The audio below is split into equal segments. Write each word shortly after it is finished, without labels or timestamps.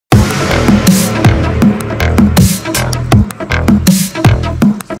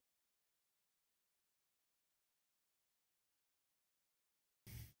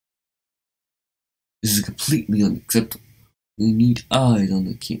This is completely unacceptable. We need eyes on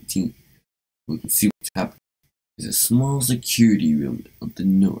the canteen. We can see what's happening. There's a small security room on the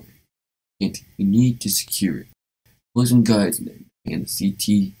north. Canteen. We need to secure it. Put some guards in there and the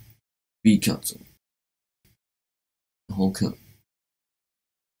CTV console. The whole code.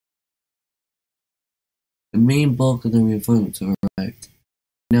 The main bulk of the reinforcements have arrived.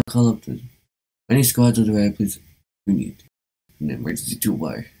 Now call up the any squads of the right place we need. An emergency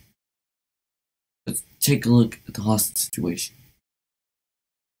toolbar. Let's take a look at the hostage situation.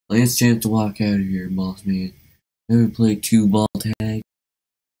 Last chance to walk out of here, boss man. Ever play 2-ball tag?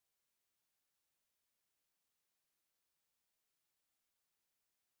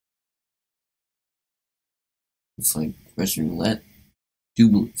 It's like Russian roulette. 2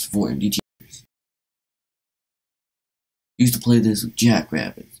 bullets, 4 empty chambers. Used to play this with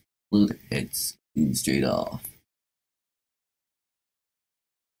jackrabbits. Blew their heads clean straight off.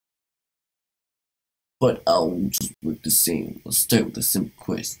 But I'll just work the same. Let's start with a simple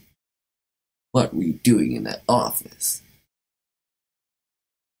question. What were you doing in that office?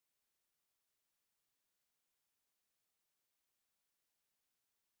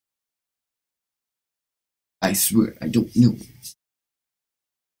 I swear, I don't know.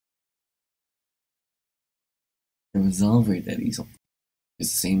 The resolver that he's on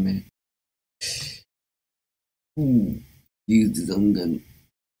is the same man. Used his own gun.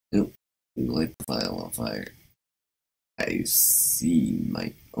 Nope. Light the file on fire. I see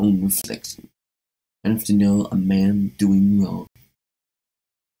my own reflection. Enough to know a man doing wrong.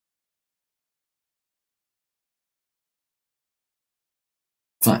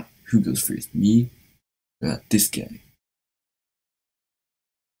 Fine, who goes first? Me? Or this guy?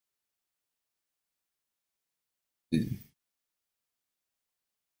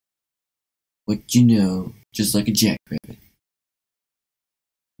 What you know, just like a jackrabbit.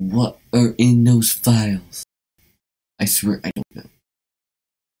 What are in those files? I swear I don't know.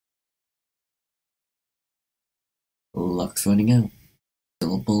 Luck's running out.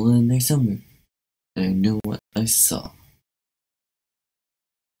 Still a bullet in there somewhere. And I know what I saw.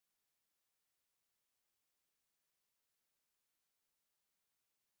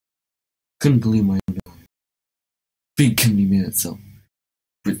 Couldn't believe my own eyes. Big company man itself.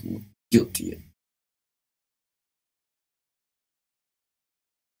 Britain guilty yet.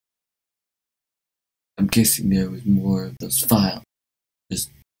 I'm guessing there was more of those files. Just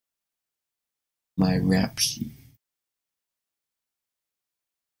my rap sheet.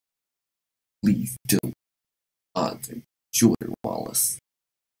 Please don't. Odds are shorter, Wallace.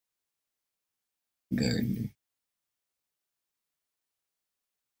 Gardner.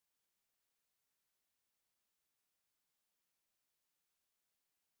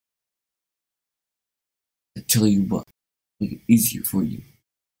 I tell you what, make it easier for you.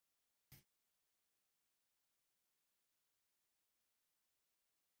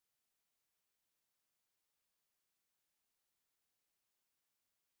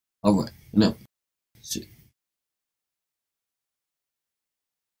 Alright, enough. Shit.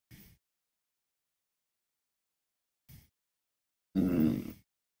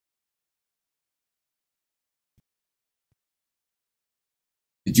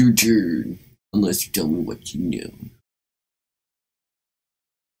 It's your turn, unless you tell me what you know.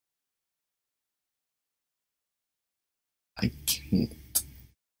 I can't.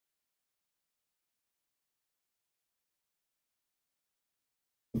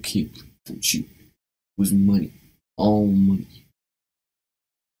 Okay, don't shoot. It was money. All money.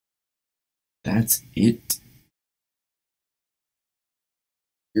 That's it?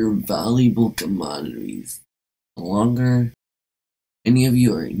 Your valuable commodities. The longer any of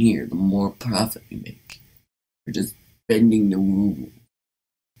you are near, the more profit you make. You're just bending the rules.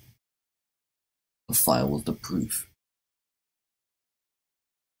 The file was the proof.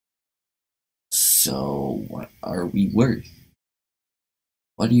 So, what are we worth?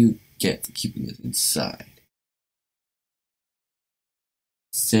 What do you get for keeping us inside?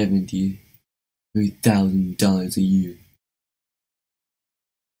 $73,000 a year.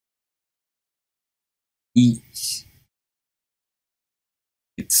 Each.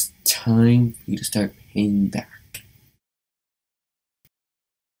 It's time for you to start paying back.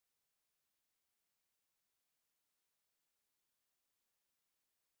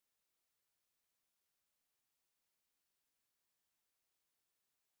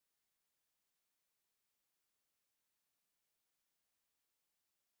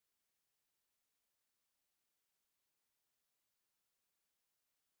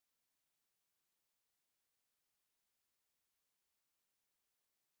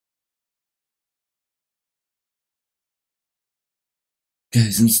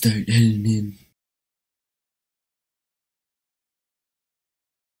 Guys, let's start heading in.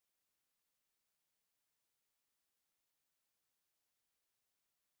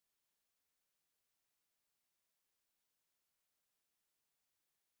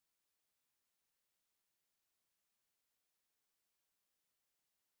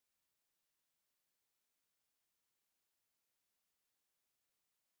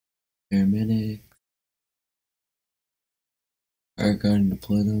 paramedic, fire guard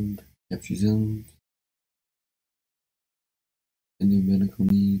deploy them, capture zones, and their medical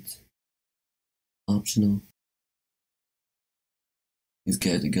needs. Optional. These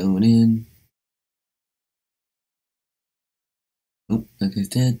guys are going in. Oh, that guy's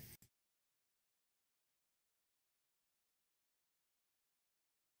dead.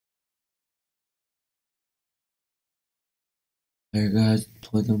 Fire guards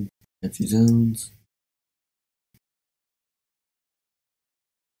deploy them, capture zones.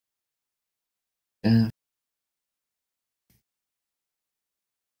 Yeah.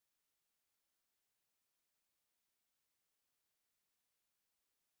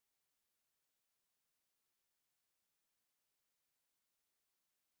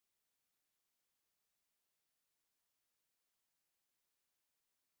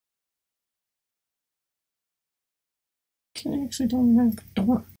 Can actually don't have the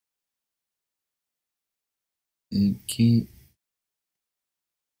door. Okay.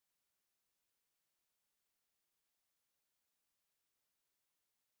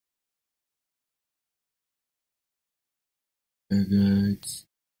 Fire guards.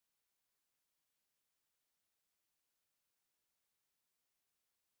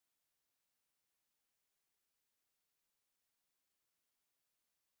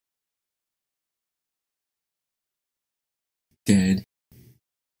 Dead.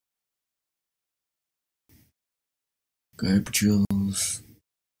 Guard patrols.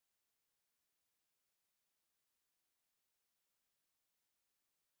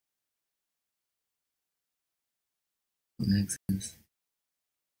 Access.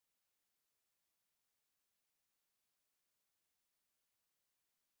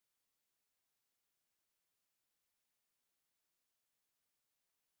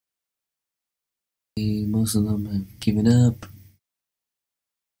 Most of them have given up.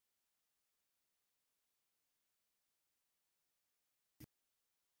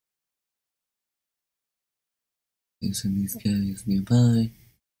 There's some of these guys nearby.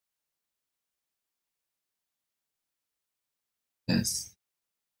 Yes.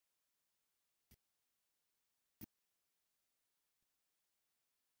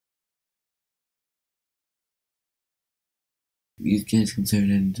 These guys can turn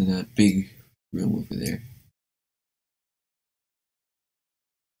into that big room over there.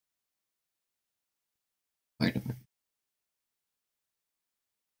 Fire department.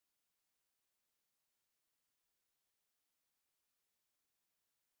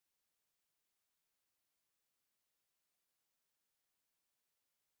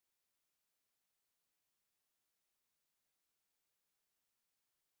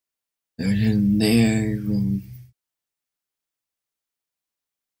 They're in there.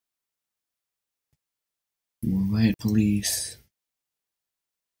 More riot police.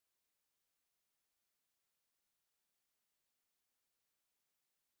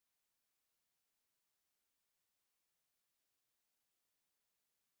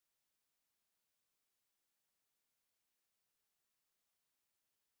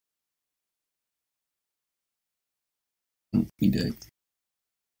 Oh, he died.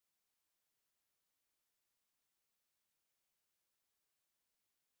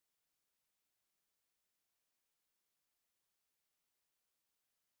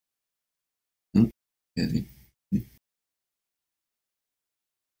 Oh, yeah,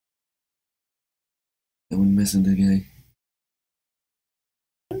 that one messing the guy.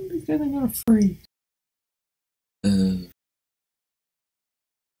 These guys are not afraid.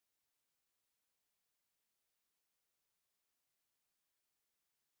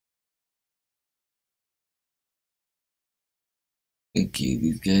 Okay,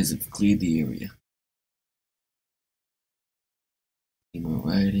 these guys have cleared the area. Any more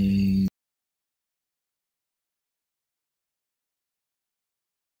rioting?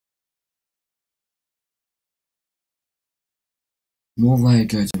 More riot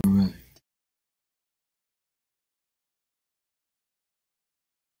guards have arrived.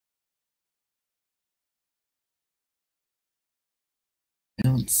 I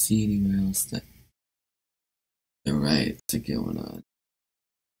don't see anywhere else that the riots are going on.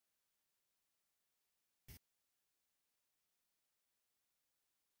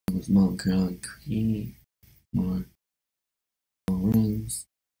 There was more concrete, more rooms.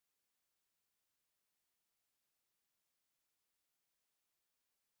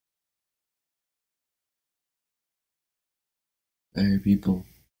 Fire people.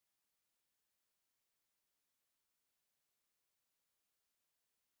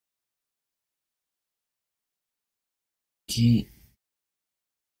 Can't.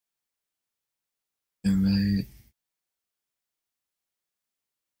 The riot.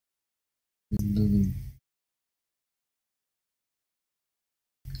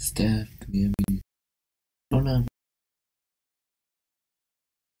 staff do we have any? Don't have.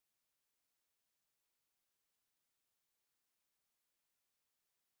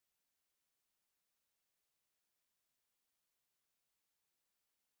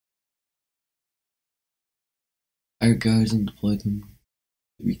 Our guards and deploy them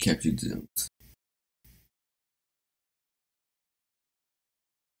to recaptured zones.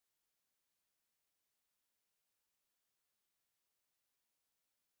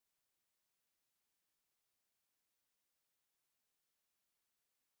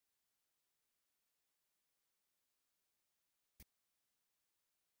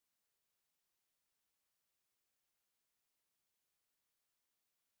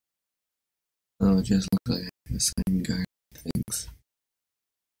 Oh, it just looks like the same guard things.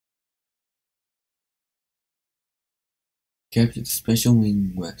 Captured Special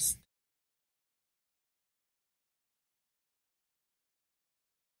Wing West.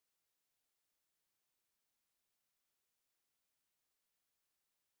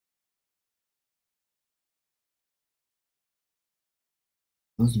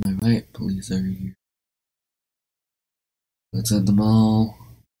 Those are my riot police are here. Let's head them all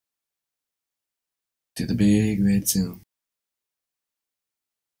to the big red zone.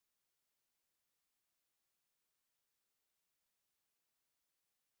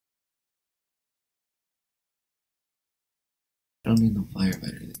 I don't need no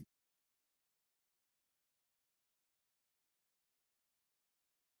firefighter.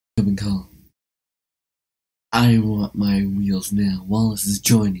 Come and call. I want my wheels now. Wallace is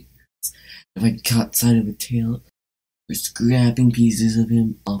joining us. If I caught sight of a tail or scrapping pieces of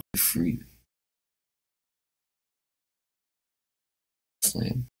him, I'll be free.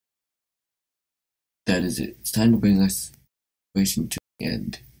 Slam. That is it. It's time to bring our situation to an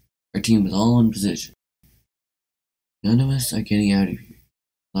end. Our team is all in position. None of us are getting out of here.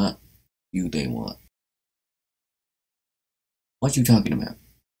 Not you they want. What you talking about?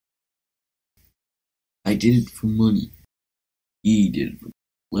 I did it for money. He did it for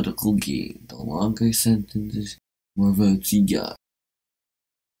political gain. The longer sentences, the more votes he got.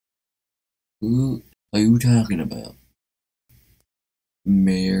 Who are you talking about?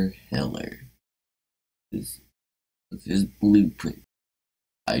 Mayor Heller. This was his blueprint.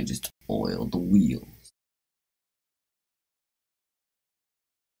 I just oiled the wheels.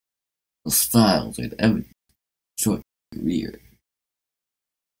 Those files are the evidence. Short career.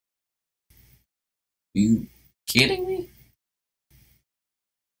 Are you kidding me?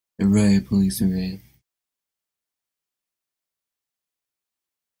 The riot police are in.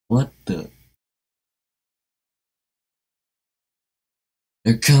 What the?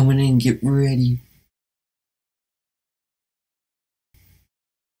 They're coming in, get ready.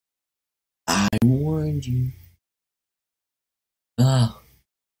 I warned you. Oh,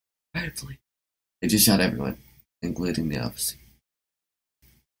 riot police. They just shot everyone, including the officer.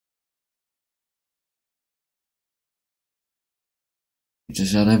 They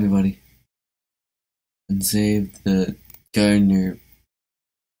just shot everybody. And saved the gardener.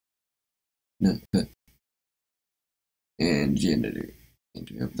 No, cook. And janitor. And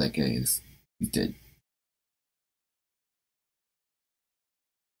whoever that guy is, he's dead.